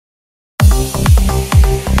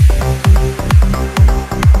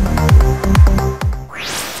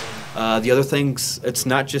The other things, it's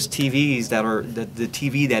not just TVs that are the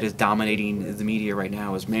TV that is dominating the media right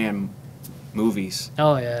now is movies.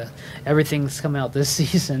 Oh yeah, everything's coming out this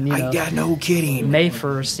season. Yeah, no kidding. May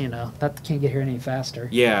 1st, that can't get here any faster.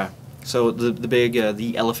 Yeah. So the big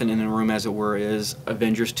the elephant in the room, as it were, is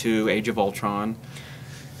Avengers 2: Age of Ultron.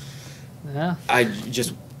 Yeah. I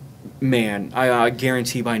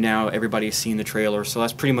guarantee by now everybody's seen the trailer, so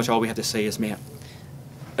that's pretty much all we have to say is, man,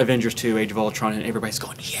 Avengers 2: Age of Ultron, and everybody's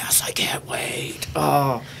going, yes, I can't wait.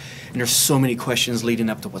 Oh, and there's so many questions leading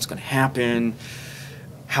up to what's going to happen,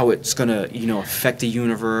 how it's going to, affect the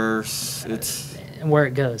universe. And where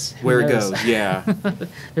it goes. Where it goes, yeah.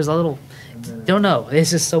 There's a little, don't know.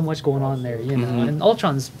 There's just so much going on there, And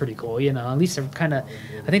Ultron's pretty cool, At least they're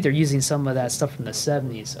I think they're using some of that stuff from the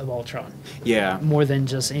 70s of Ultron. Yeah. More than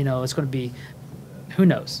just, it's going to be, who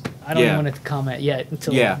knows? I don't even want to comment yet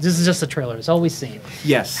until this is just a trailer. It's all we've seen.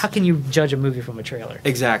 Yes. How can you judge a movie from a trailer?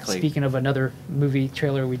 Exactly. Speaking of another movie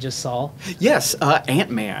trailer we just saw. Yes,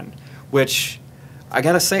 Ant-Man, which I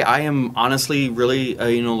gotta say, I am honestly really,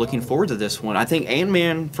 looking forward to this one. I think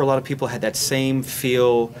Ant-Man, for a lot of people, had that same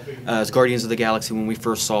feel as Guardians of the Galaxy when we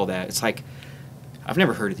first saw that. It's like, I've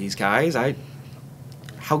never heard of these guys.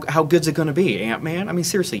 How good's it gonna be? Ant-Man? I mean,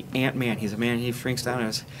 seriously, Ant-Man. He's a man. He shrinks down.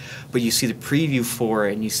 But you see the preview for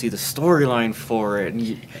it, and you see the storyline for it, and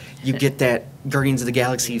you get that Guardians of the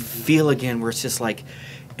Galaxy feel again, where it's just like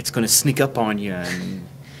it's gonna sneak up on you and.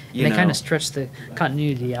 And they kind of stretch the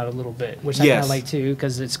continuity out a little bit, which I kind of like too,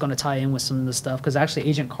 because it's going to tie in with some of the stuff. Because actually,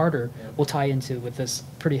 Agent Carter will tie into with this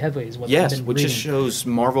pretty heavily. Is what yes, I've been which reading. just shows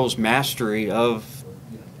Marvel's mastery of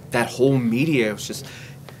that whole media. It's just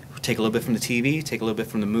take a little bit from the TV, take a little bit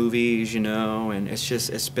from the movies, and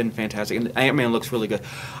it's been fantastic. And Ant-Man looks really good.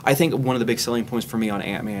 I think one of the big selling points for me on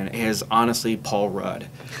Ant-Man is honestly Paul Rudd.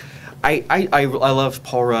 I love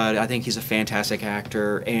Paul Rudd. I think he's a fantastic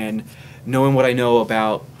actor, and knowing what I know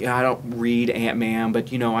about, I don't read Ant-Man,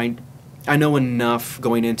 but I know enough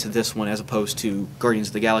going into this one as opposed to Guardians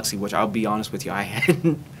of the Galaxy, which I'll be honest with you, I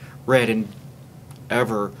hadn't read in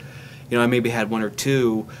ever. I maybe had one or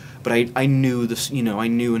two, but I knew this. I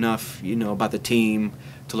knew enough, about the team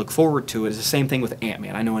to look forward to it. It's the same thing with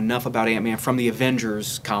Ant-Man. I know enough about Ant-Man from the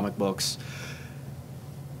Avengers comic books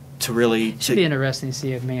to really. It should be interesting to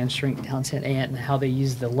see a man shrink down to an ant and how they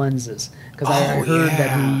use the lenses. Because I heard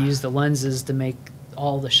that he used the lenses to make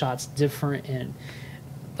all the shots different and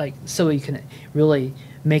so you can really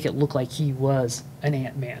make it look like he was an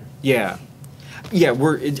Ant-Man. Yeah. Yeah,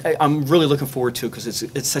 I'm really looking forward to it because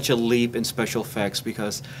it's such a leap in special effects.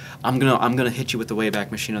 Because I'm gonna hit you with the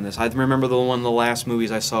Wayback Machine on this. I remember the last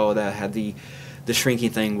movies I saw that had the shrinking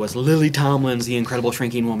thing was Lily Tomlin's The Incredible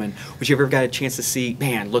Shrinking Woman, which you ever got a chance to see,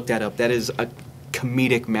 man, look that up. That is a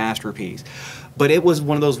comedic masterpiece. But it was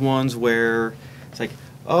one of those ones where it's like,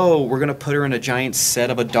 oh, we're going to put her in a giant set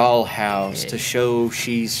of a dollhouse to show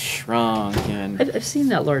she's shrunk. And I've seen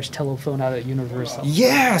that large telephone out at Universal.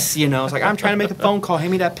 yes, it's like, I'm trying to make a phone call,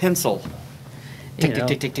 hand me that pencil. Tick, tick,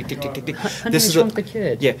 tick, tick, tick, tick, tick, tick. This is Shrunk the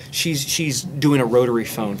Kid. Yeah, she's doing a rotary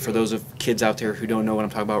phone. For those of kids out there who don't know what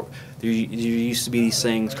I'm talking about, there used to be these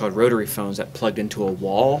things called rotary phones that plugged into a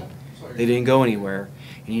wall. They didn't go anywhere,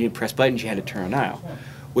 and you didn't press buttons. You had to turn a dial,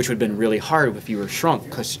 which would have been really hard if you were shrunk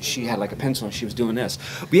because she had like a pencil and she was doing this.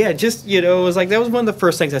 But yeah, just it was like that was one of the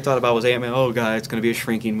first things I thought about was Ant-Man. Oh god, it's going to be a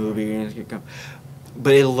shrinking movie.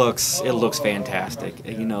 But it looks fantastic.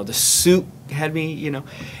 The suit had me, and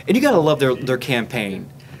you gotta love their campaign.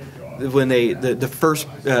 When the first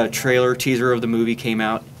trailer teaser of the movie came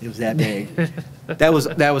out, it was that big. that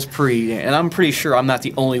was pretty, and I'm pretty sure I'm not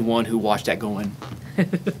the only one who watched that going.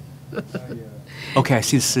 Okay, I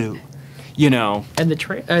see the suit. And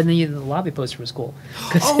the lobby poster was cool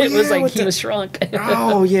because it was like he was shrunk.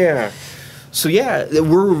 Oh yeah. So yeah,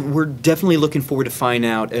 we're definitely looking forward to find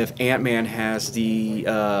out if Ant-Man has the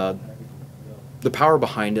power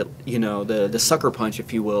behind it, the sucker punch,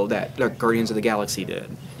 if you will, that Guardians of the Galaxy did.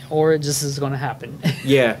 Or it just is going to happen.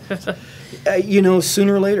 Yeah.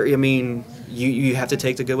 Sooner or later, I mean, you have to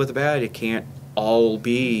take the good with the bad. It can't all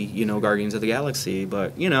be, Guardians of the Galaxy,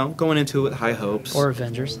 but, going into it with high hopes. Or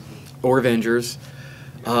Avengers.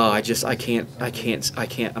 I can't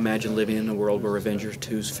imagine living in a world where Avengers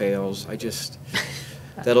 2 fails.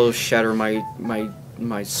 That'll shatter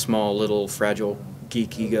my small little fragile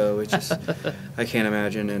geek ego. It's just I can't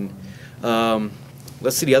imagine. And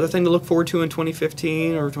let's see, the other thing to look forward to in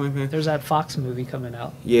 2015 or 2015. There's that Fox movie coming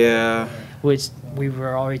out. Yeah. Which we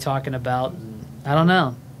were already talking about. I don't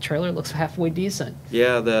know. Trailer looks halfway decent.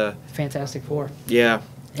 Yeah, the Fantastic Four. Yeah.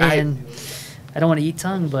 And I don't want to eat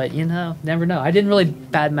tongue, but never know. I didn't really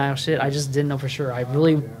badmouth it. I just didn't know for sure. I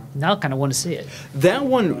really now I kind of want to see it. That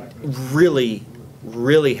one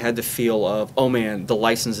really had the feel of, oh man, the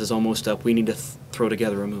license is almost up. We need to throw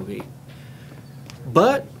together a movie.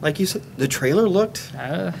 But like you said, the trailer looked.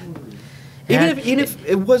 Even if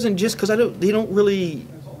it wasn't just because they don't really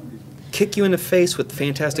kick you in the face with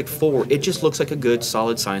Fantastic Four. It just looks like a good,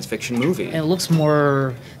 solid science fiction movie. And it looks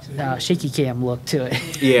more shaky cam look to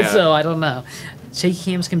it. Yeah. So I don't know. Shaky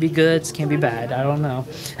cams can be good, can be bad. I don't know.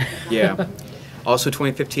 Yeah. Also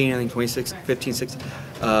 2015, I think 2015, 16,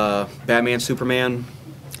 Batman, Superman.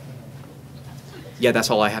 Yeah, that's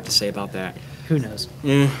all I have to say about that. Who knows?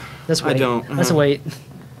 Let's wait. I don't. Let's wait.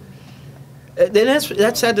 Then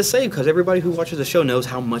that's sad to say because everybody who watches the show knows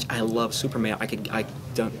how much I love Superman. I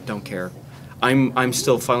don't care. I'm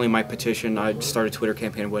still filing my petition. I started a Twitter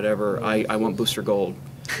campaign, whatever. I want Booster Gold.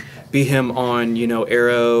 Be him on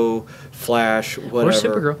Arrow, Flash,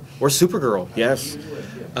 whatever. Or Supergirl. Yes.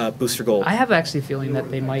 Booster Gold. I have actually a feeling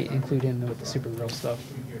that they might include him with the Supergirl stuff.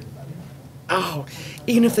 Oh,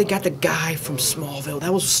 even if they got the guy from Smallville,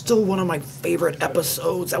 that was still one of my favorite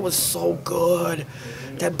episodes. That was so good.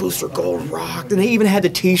 That Booster Gold rocked. And they even had the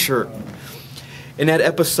T-shirt. In that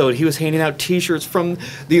episode, he was handing out T-shirts from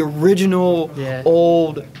the original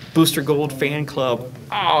old Booster Gold fan club.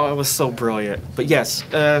 Oh, it was so brilliant. But yes,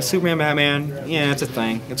 Superman, Batman, yeah, it's a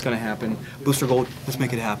thing. It's going to happen. Booster Gold, let's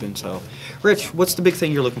make it happen. So, Rich, what's the big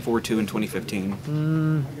thing you're looking forward to in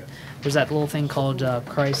 2015? There's that little thing called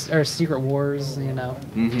Secret Wars,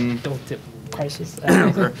 Mm-hmm. Crisis.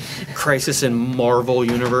 Crisis in Marvel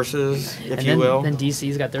universes, if you will. Then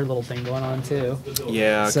DC's got their little thing going on too.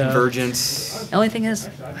 Yeah, so, Convergence. The only thing is,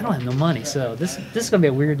 I don't have no money, so this is gonna be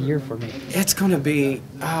a weird year for me. It's gonna be.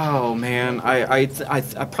 Oh man, I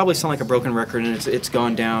probably sound like a broken record, and it's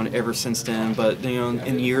gone down ever since then. But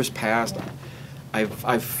in years past,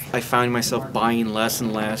 I've found myself buying less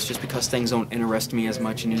and less just because things don't interest me as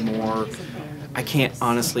much anymore. I can't,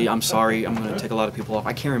 honestly, I'm sorry, I'm going to take a lot of people off.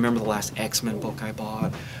 I can't remember the last X-Men book I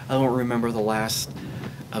bought. I don't remember the last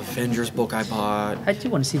Avengers book I bought. I do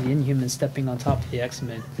want to see the Inhumans stepping on top of the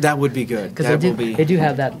X-Men. That would be good. Because they do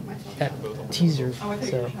have that teaser.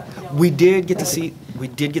 So we did get to see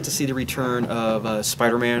the return of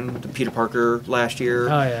Spider-Man, Peter Parker last year.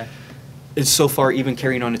 Oh yeah. It's so far even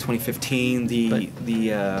carrying on to 2015,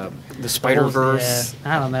 the Spider-Verse.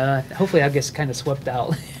 Yeah, I don't know. Hopefully, I get kind of swept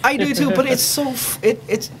out. I do too, but it's so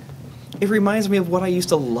it reminds me of what I used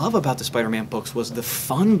to love about the Spider-Man books was the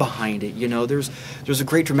fun behind it. There's a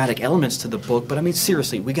great dramatic elements to the book, but I mean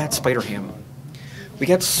seriously, we got Spider-Ham. We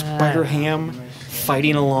got Spider-Ham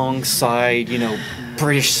fighting alongside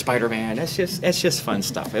British Spider-Man. That's just fun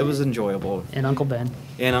stuff. It was enjoyable. And Uncle Ben.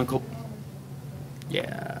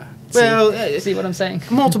 Yeah. Well, see what I'm saying?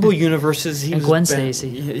 Multiple universes. And Gwen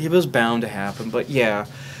Stacy. He was bound to happen, but yeah,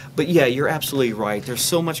 you're absolutely right. There's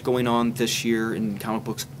so much going on this year in comic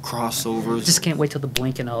books crossovers. Just can't wait till the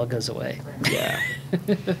blink and all goes away. Yeah.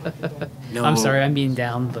 No. I'm sorry, I'm being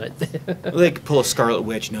down, but they could pull a Scarlet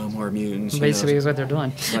Witch. No more mutants. Basically, is what they're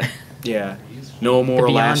doing. Yeah. No more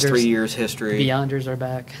last 3 years history. The Beyonders are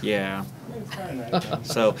back. Yeah.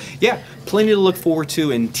 So, yeah, plenty to look forward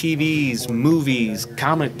to in TVs, movies,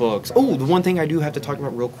 comic books. Oh, the one thing I do have to talk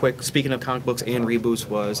about real quick, speaking of comic books and reboots,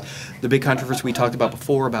 was the big controversy we talked about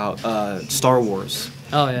before about Star Wars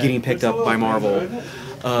getting picked up by Marvel.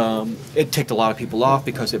 It ticked a lot of people off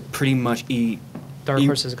because it pretty much Dark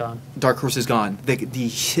Horse is gone. Dark Horse is gone. The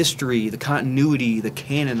history, the continuity, the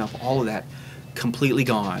canon of all of that, completely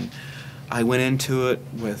gone. I went into it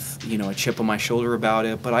with, a chip on my shoulder about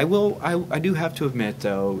it, but I do have to admit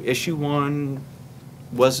though, issue 1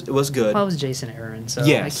 was good. Well, it was Jason Aaron, so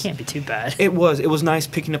yes. It can't be too bad. It was nice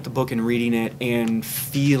picking up the book and reading it and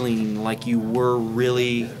feeling like you were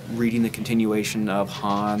really reading the continuation of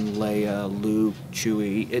Han, Leia, Luke,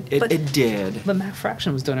 Chewie. It did. But Matt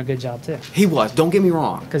Fraction was doing a good job too. He was. Don't get me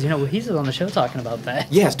wrong. Because he's on the show talking about that.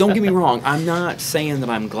 Yes. Don't get me wrong. I'm not saying that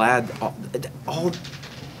I'm glad all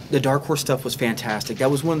the Dark Horse stuff was fantastic.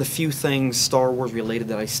 That was one of the few things Star Wars related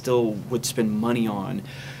that I still would spend money on.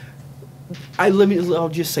 I'll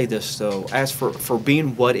just say this though, as for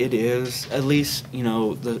being what it is, at least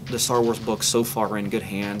the Star Wars books so far are in good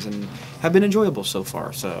hands and have been enjoyable so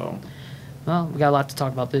far. So, well, we got a lot to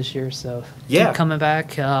talk about this year, so keep coming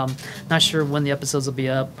back. Not sure when the episodes will be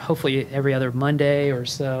up. Hopefully every other Monday or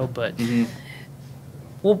so, but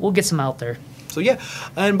we'll get some out there. So yeah,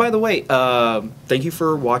 and by the way, thank you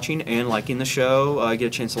for watching and liking the show. Get a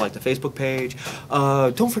chance to like the Facebook page.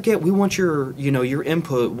 Don't forget, we want your your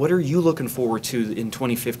input. What are you looking forward to in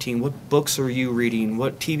 2015? What books are you reading?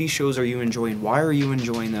 What TV shows are you enjoying? Why are you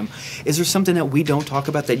enjoying them? Is there something that we don't talk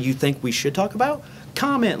about that you think we should talk about?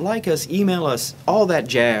 Comment, like us, email us, all that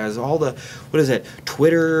jazz, all the, what is it,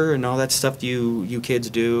 Twitter and all that stuff you kids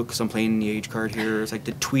do, because I'm playing the age card here. It's like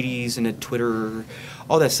the tweeties and the Twitter,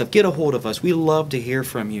 all that stuff. Get a hold of us. We love to hear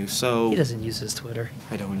from you. So He doesn't use his Twitter.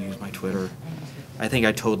 I don't use my Twitter. I think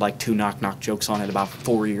I told like 2 knock-knock jokes on it about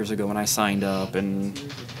 4 years ago when I signed up, and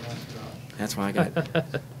that's what I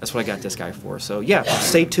got this guy for. So yeah,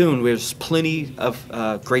 stay tuned. There's plenty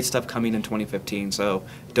of great stuff coming in 2015, so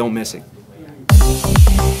don't miss it.